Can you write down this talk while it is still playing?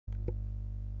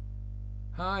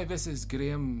Hi, this is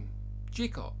Graham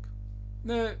Jeacocke.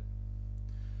 Now,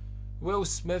 Will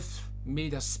Smith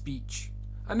made a speech,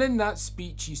 and in that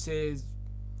speech he says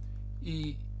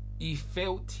he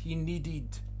felt he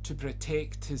needed to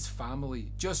protect his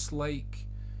family, just like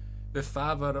the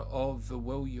father of the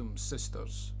Williams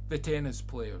sisters, the tennis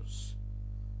players.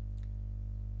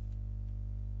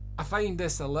 I find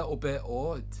this a little bit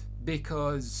odd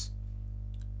because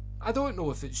I don't know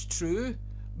if it's true,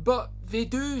 but they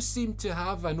do seem to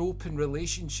have an open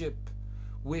relationship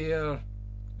where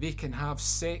they can have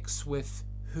sex with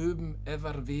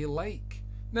whomever they like.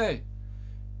 Now,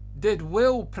 did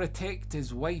Will protect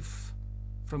his wife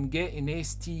from getting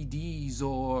STDs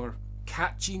or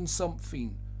catching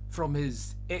something from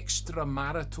his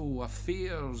extramarital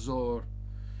affairs? Or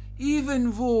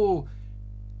even though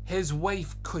his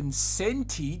wife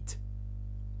consented,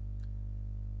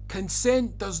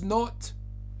 consent does not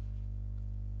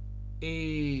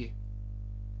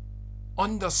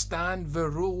understand the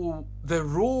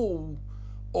role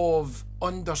of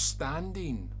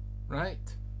understanding,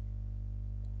 right?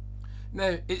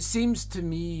 Now, it seems to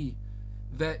me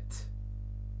that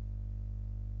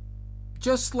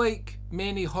just like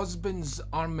many husbands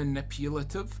are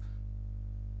manipulative,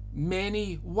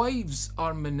 many wives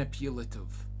are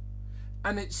manipulative.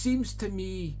 And it seems to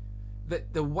me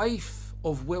that the wife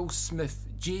of Will Smith,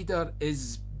 Jada,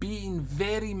 is being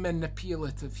very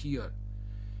manipulative here.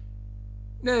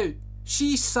 Now,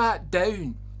 she sat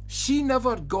down. She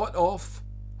never got off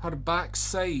her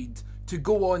backside to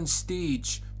go on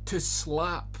stage to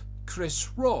slap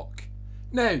Chris Rock.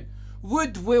 Now,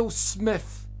 would Will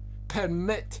Smith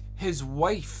permit his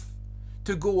wife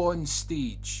to go on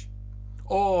stage?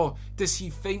 Or does he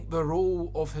think the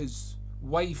role of his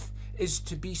wife is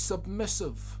to be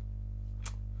submissive?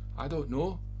 I don't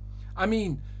know. I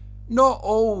mean, not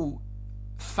all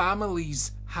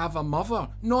families have a mother.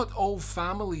 Not all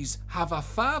families have a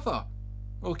father.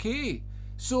 Okay?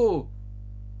 So,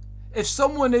 if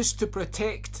someone is to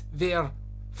protect their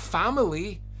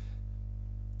family,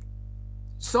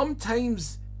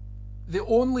 sometimes the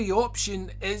only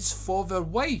option is for their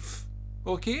wife.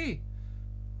 Okay?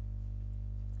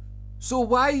 So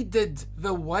why did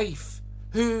the wife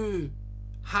who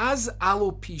has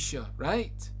alopecia,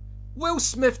 right? Will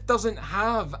Smith doesn't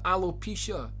have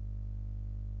alopecia.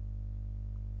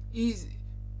 He's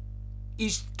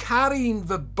carrying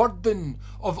the burden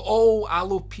of all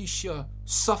alopecia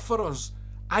sufferers.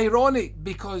 Ironic,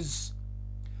 because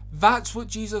that's what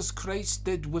Jesus Christ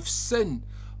did with sin.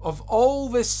 Of all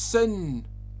the sin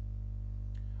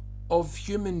of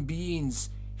human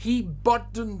beings, he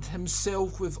burdened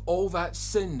himself with all that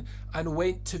sin and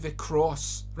went to the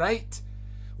cross, right?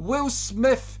 Will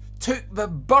Smith took the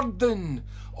burden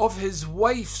of his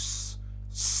wife's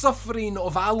suffering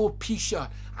of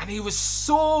alopecia, and he was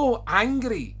so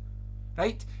angry,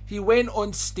 right? He went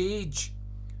on stage,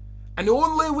 and the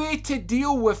only way to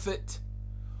deal with it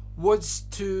was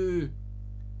to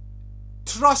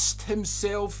trust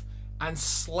himself and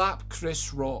slap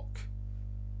Chris Rock.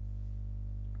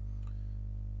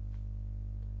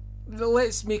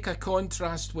 Let's make a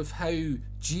contrast with how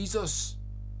Jesus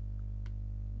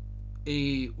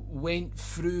went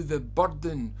through the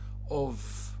burden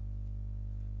of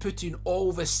putting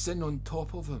all the sin on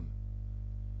top of him.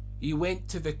 He went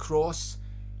to the cross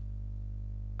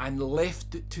and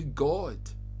left it to God.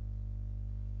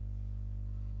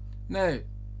 Now,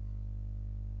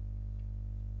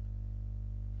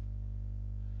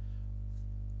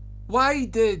 why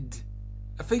did,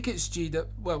 I think it's Jada,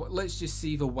 well, let's just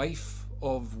say the wife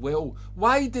of Will.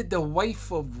 Why did the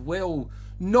wife of Will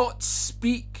not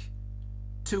speak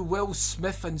to Will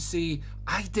Smith and say,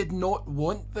 I did not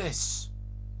want this?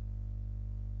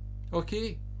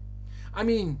 Okay? I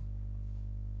mean,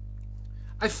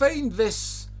 I find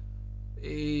this,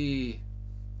 I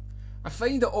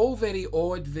find it all very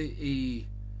odd that he's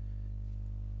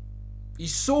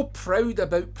so proud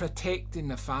about protecting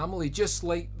the family, just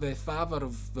like the father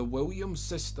of the Williams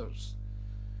sisters.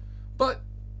 But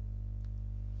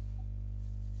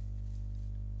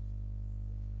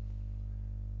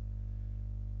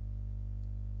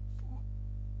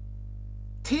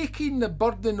taking the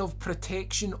burden of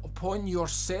protection upon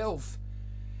yourself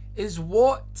is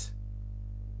what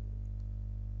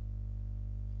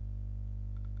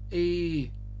is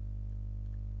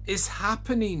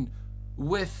happening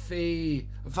with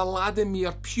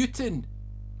Vladimir Putin.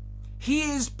 He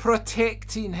is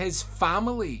protecting his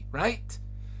family, right?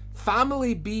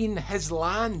 Family being his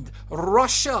land,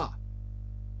 Russia.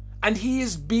 And he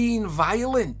is being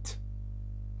violent.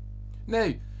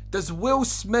 Now, does Will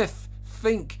Smith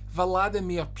think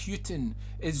Vladimir Putin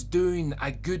is doing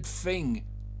a good thing,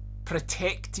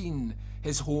 protecting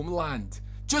his homeland,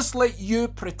 just like you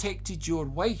protected your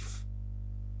wife.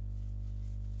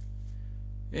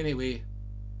 Anyway,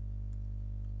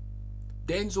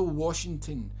 Denzel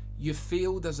Washington, you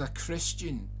failed as a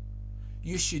Christian.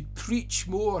 You should preach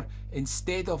more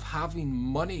instead of having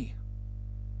money.